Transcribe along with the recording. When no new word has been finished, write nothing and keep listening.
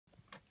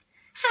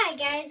Hi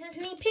guys, it's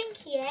me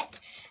Pinkyette,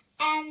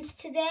 and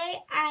today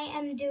I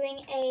am doing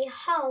a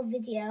haul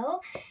video,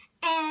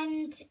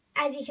 and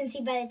as you can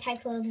see by the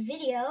title of the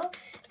video,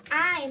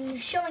 I'm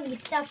showing you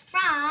stuff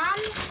from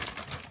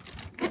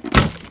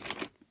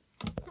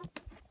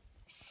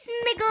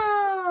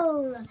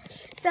Smiggle.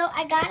 So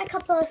I got a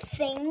couple of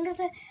things,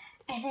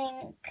 I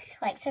think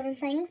like 7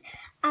 things,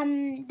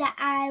 that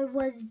I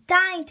was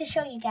dying to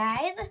show you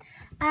guys.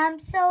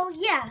 So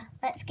yeah,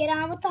 let's get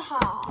on with the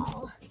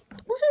haul.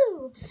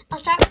 Woohoo! I'll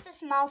start with the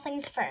small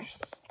things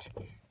first,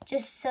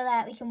 just so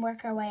that we can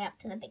work our way up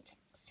to the big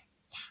things.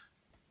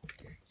 Yeah.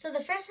 So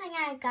the first thing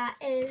I got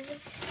is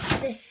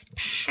this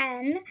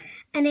pen,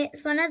 and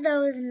it's one of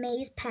those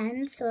maze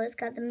pens, so it's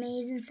got the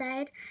maze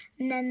inside,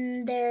 and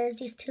then there's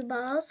these 2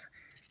 balls,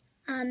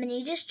 and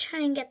you just try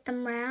and get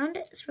them round.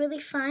 It's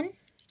really fun,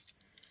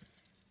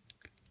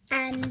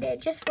 and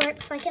it just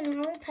works like a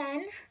normal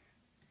pen.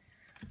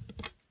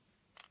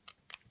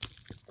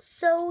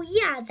 So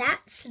yeah,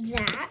 that's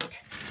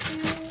that.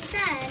 And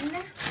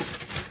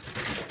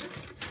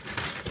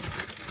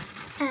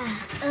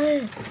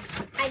then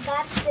I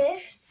got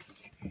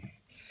this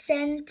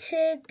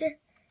scented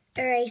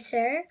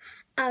eraser.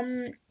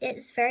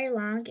 It's very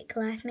long. It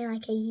could last me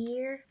like a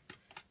year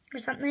or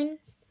something.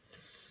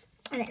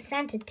 And it's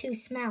scented too.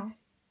 Smell.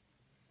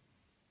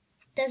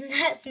 Doesn't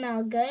that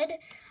smell good?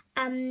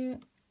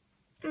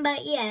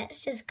 But yeah,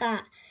 it's just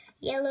got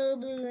yellow,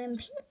 blue, and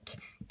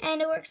pink,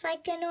 and it works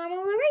like a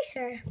normal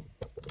eraser.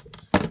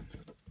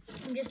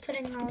 I'm just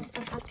putting all the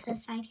stuff up to the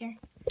side here.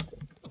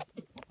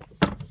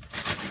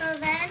 So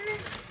then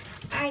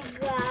I'm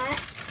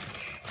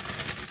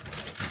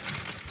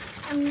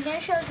going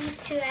to show these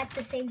 2 at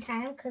the same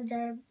time because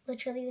they're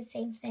literally the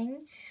same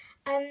thing.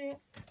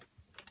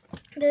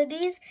 They're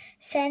these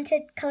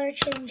scented color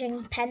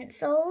changing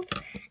pencils,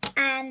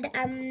 and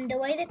the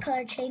way the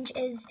color change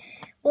is,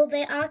 well,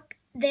 they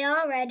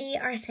already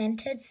are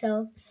scented,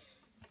 so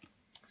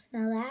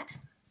smell that.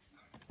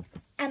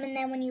 And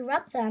then when you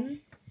rub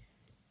them,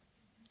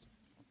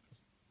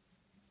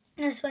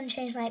 this one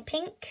changed like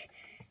pink.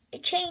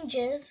 It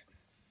changes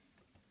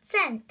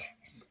scent.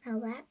 Smell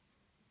that.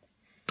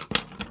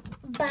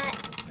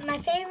 But my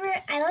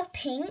favorite, I love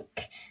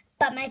pink,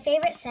 but my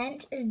favorite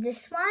scent is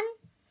this one.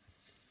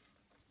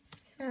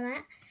 Smell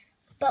that.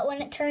 But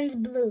when it turns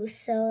blue,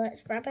 so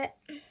let's rub it.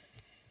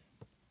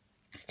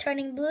 It's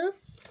turning blue.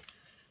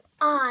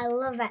 Oh, I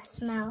love that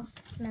smell.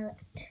 Smell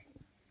it.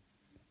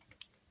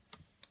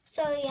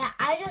 So yeah,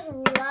 I just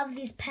love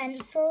these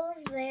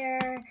pencils.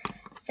 They're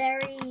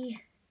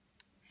very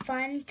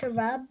fun to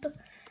rub.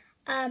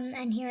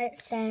 And here it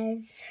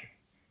says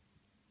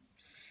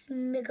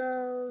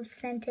Smiggle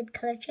scented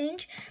color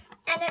change.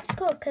 And it's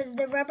cool because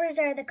the rubbers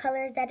are the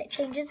colors that it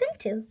changes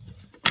into.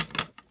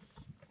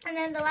 And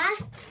then the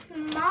last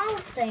small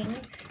thing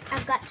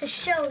I've got to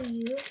show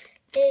you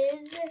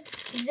is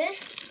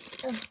this.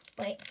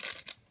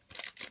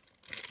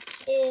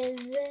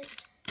 Is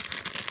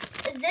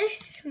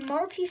this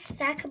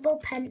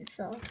multi-stackable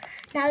pencil.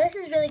 Now this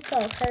is really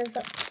cool because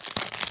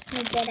let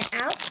me get it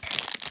out.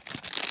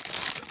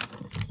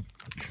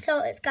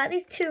 So it's got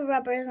these 2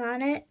 rubbers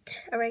on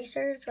it,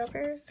 erasers,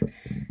 rubbers,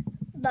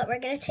 but we're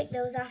gonna take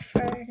those off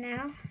for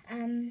now.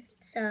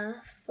 It's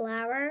a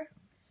flower.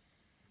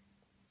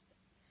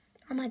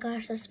 Oh my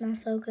gosh, this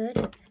smells so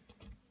good.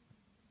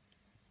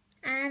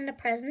 And a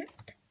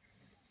present.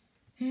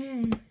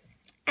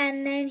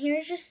 And then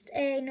here's just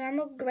a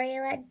normal gray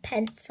lead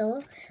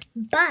pencil,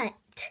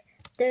 but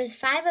there's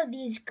 5 of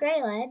these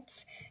gray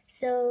leads.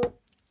 So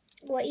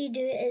what you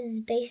do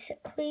is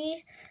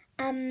basically,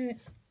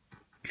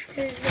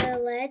 here's the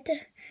lead,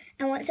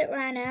 and once it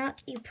ran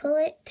out, you pull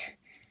it,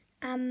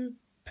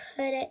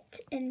 put it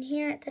in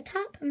here at the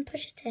top and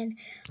push it in.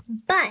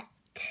 But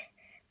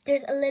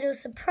there's a little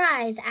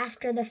surprise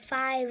after the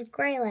 5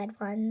 gray lead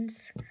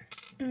ones.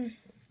 Let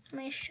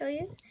me show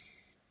you.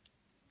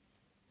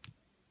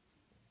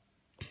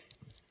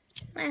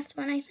 Last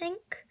one, I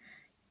think.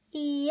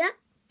 Yep.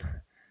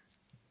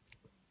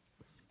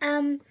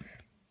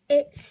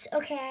 It's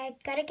okay. I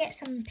gotta get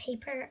some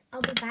paper.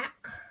 I'll be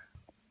back.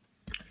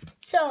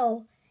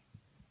 So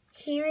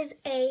here's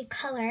a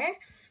color.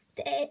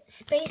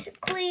 It's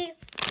basically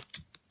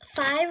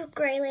 5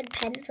 gray lead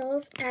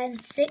pencils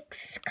and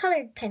 6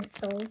 colored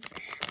pencils.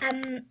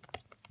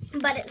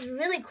 But it's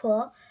really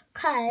cool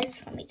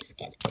because, let me just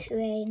get it to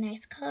a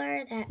nice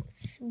color.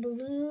 That's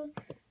blue.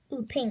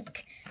 Ooh,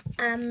 pink.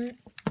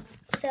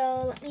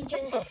 So let me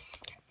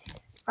just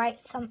write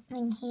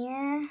something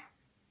here.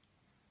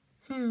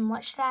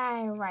 What should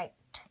I write?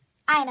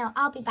 I know,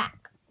 I'll be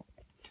back.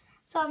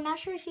 So I'm not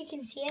sure if you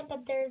can see it,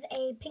 but there's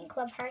a pink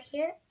love heart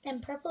here.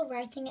 And purple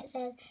writing, it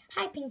says,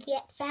 "Hi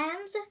Pinkyette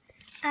fans."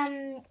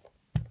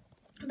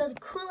 But the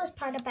coolest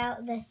part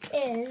about this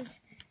is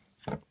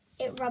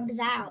it rubs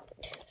out.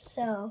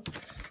 So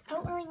I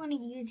don't really want to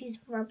use these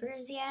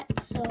rubbers yet,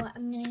 so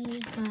I'm going to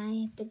use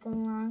my big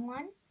long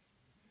one.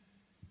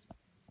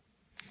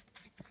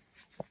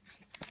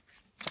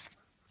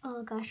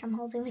 Oh gosh, I'm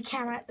holding the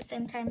camera at the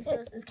same time, so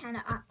this is kind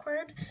of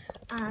awkward.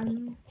 Let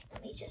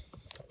me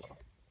just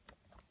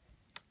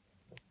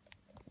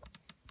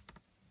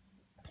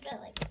it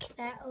like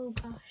that. Oh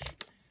gosh.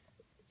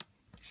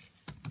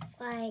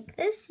 Like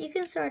this. You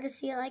can sort of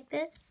see it like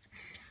this.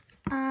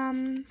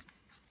 And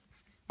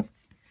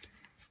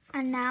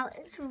now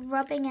it's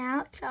rubbing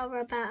out. I'll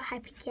rub out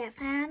Hyperkey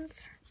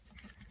hands.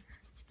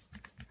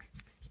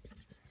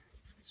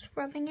 It's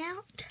rubbing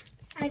out.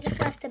 I just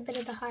left a bit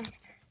of the heart.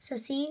 So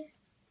see,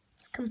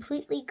 it's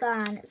completely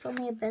gone. It's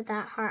only a bit of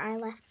that heart I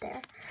left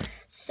there.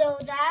 So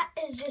that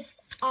is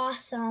just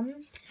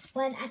awesome.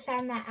 When I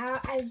found that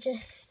out, I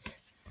just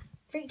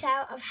freaked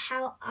out of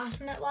how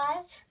awesome it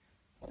was.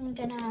 I'm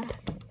gonna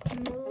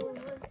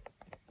move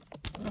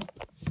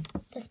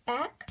this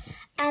back.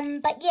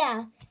 But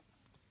yeah,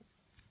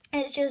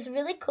 it's just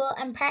really cool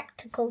and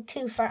practical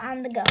too for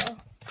on the go.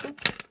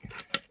 Oops.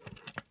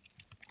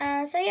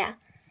 So yeah.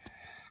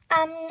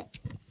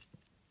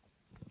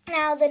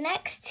 Now the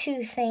next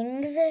two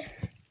things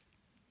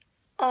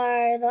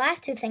are the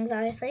last two things,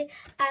 obviously.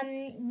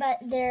 But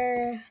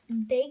they're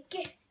big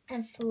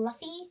and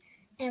fluffy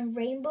and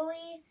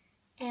rainbowy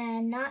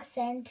and not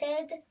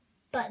scented,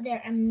 but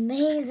they're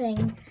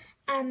amazing.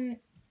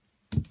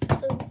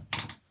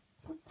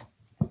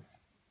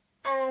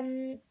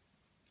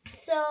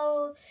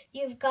 So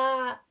you've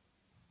got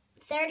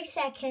 30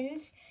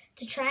 seconds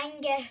to try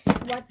and guess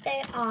what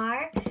they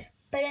are.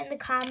 Put it in the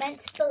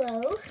comments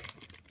below.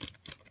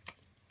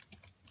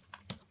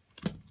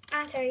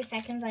 30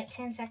 seconds, like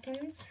 10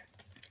 seconds.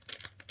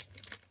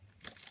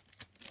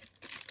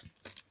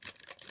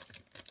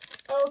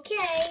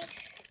 Okay,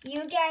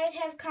 you guys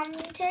have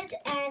commented,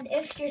 and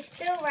if you're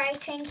still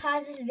writing,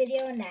 pause this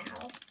video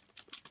now.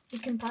 You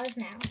can pause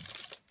now.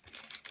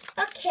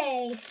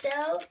 Okay,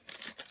 so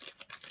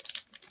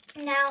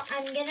now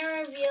I'm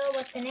gonna reveal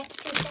what the next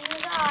two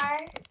things are.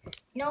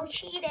 No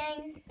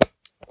cheating.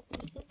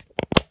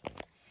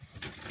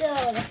 So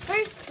the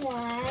first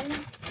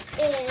one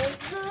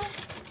is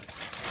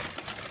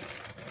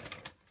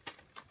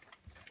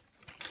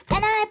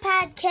an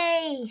iPad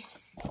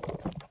case.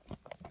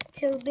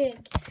 Too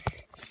big.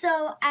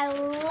 So I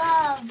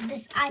love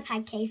this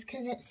iPad case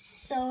because it's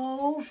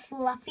so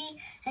fluffy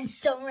and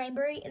so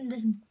rainbowy, and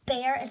this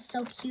bear is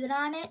so cute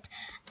on it.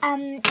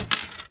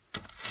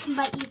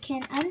 But you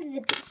can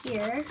unzip it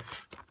here.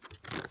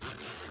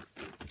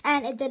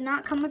 And it did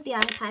not come with the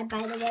iPad,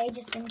 by the way,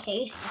 just in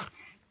case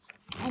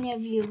any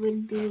of you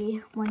would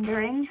be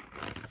wondering.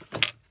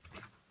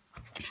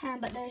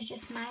 But there's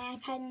just my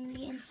iPad on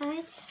the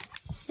inside.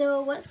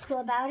 So what's cool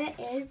about it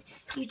is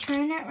you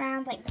turn it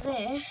around like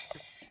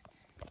this,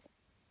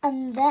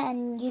 and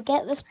then you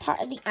get this part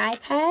of the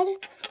iPad,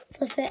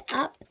 flip it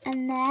up,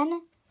 and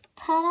then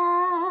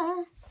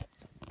ta-da!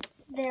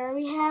 There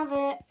we have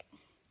it.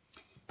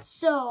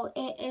 So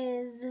it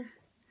is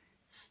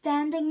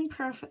standing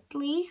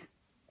perfectly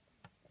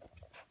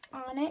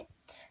on it.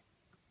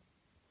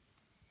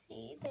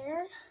 See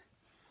there?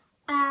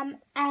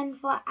 And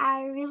what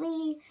I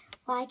really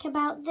like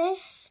about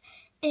this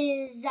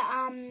is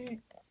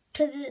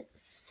because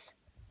it's,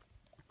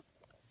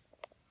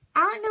 I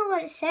don't know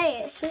what to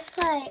say, it's just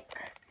like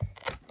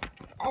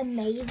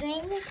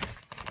amazing.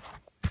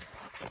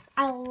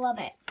 I love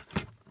it.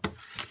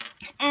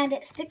 And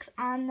it sticks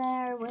on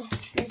there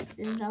with this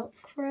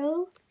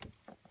Velcro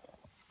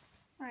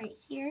right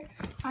here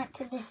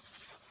onto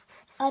this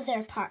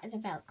other part of the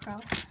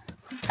Velcro.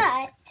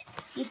 But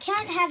you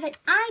can't have an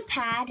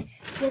iPad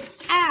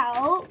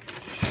without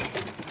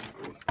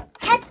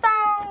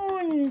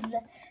headphones.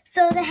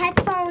 So the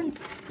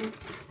headphones,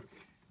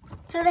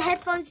 So the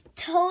headphones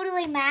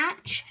totally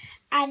match,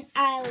 and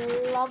I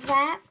love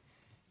that.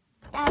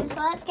 So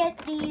let's get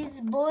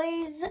these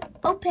boys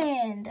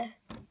opened.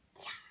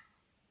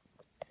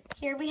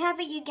 Here we have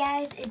it, you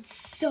guys. It's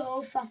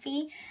so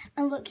fluffy.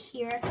 And look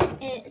here,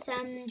 it's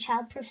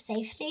childproof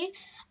safety.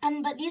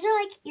 But these are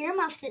like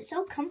earmuffs. It's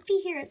so comfy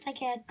here. It's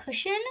like a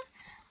cushion.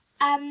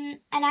 And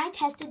I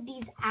tested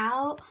these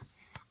out.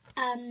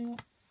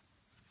 And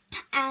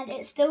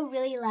it's still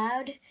really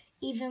loud,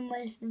 even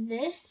with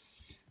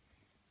this.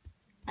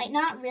 Like,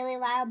 not really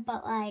loud,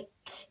 but like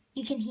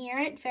you can hear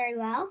it very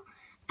well.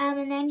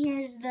 And then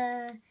here's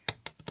the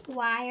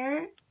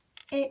wire.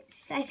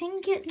 I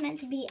think it's meant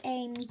to be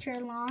 1 meter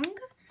long,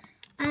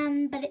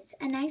 but it's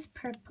a nice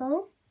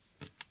purple,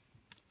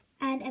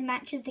 and it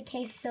matches the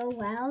case so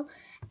well.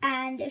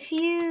 And if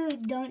you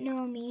don't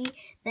know me,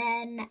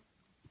 then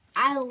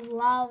I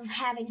love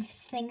having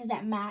things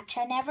that match.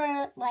 I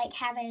never like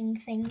having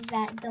things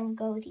that don't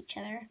go with each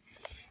other,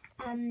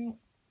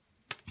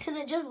 because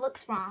it just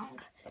looks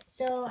wrong.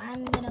 So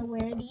I'm gonna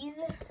wear these.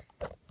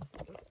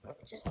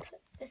 Just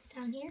put this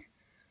down here.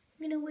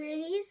 I'm gonna wear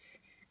these,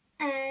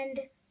 and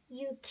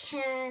you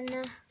can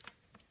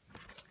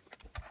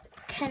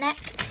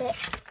connect it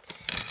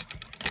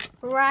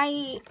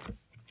right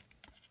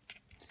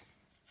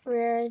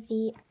where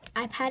the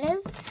iPad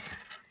is.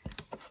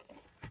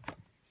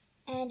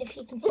 And if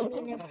you can see me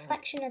in the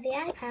reflection of the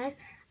iPad,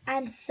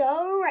 I'm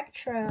so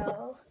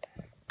retro.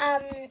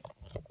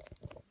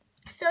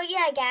 So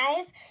yeah,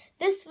 guys,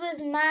 this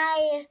was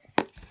my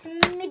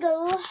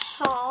Smiggle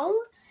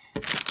haul.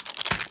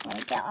 Let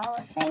me get all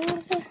the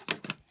things.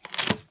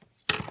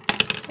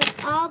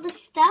 all the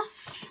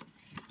stuff.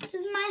 This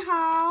is my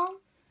haul.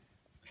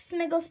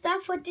 Smiggle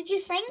stuff. What did you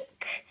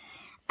think?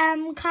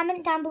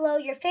 Comment down below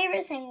your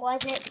favorite thing.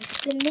 Was it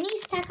the mini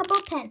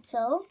stackable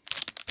pencil,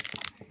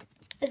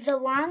 the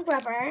long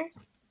rubber,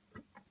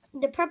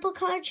 the purple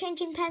color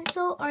changing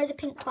pencil, or the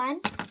pink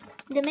one,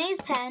 the maze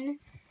pen,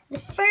 the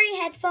furry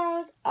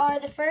headphones, or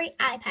the furry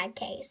iPad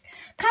case?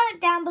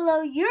 Comment down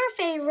below your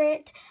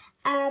favorite.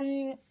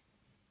 And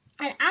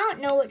I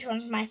don't know which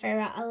one's my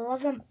favorite. I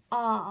love them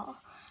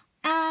all.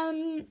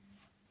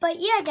 But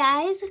yeah,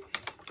 guys,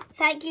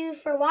 thank you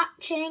for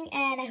watching,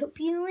 and I hope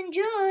you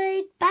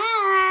enjoyed.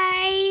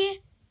 Bye.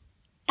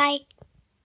 Bye.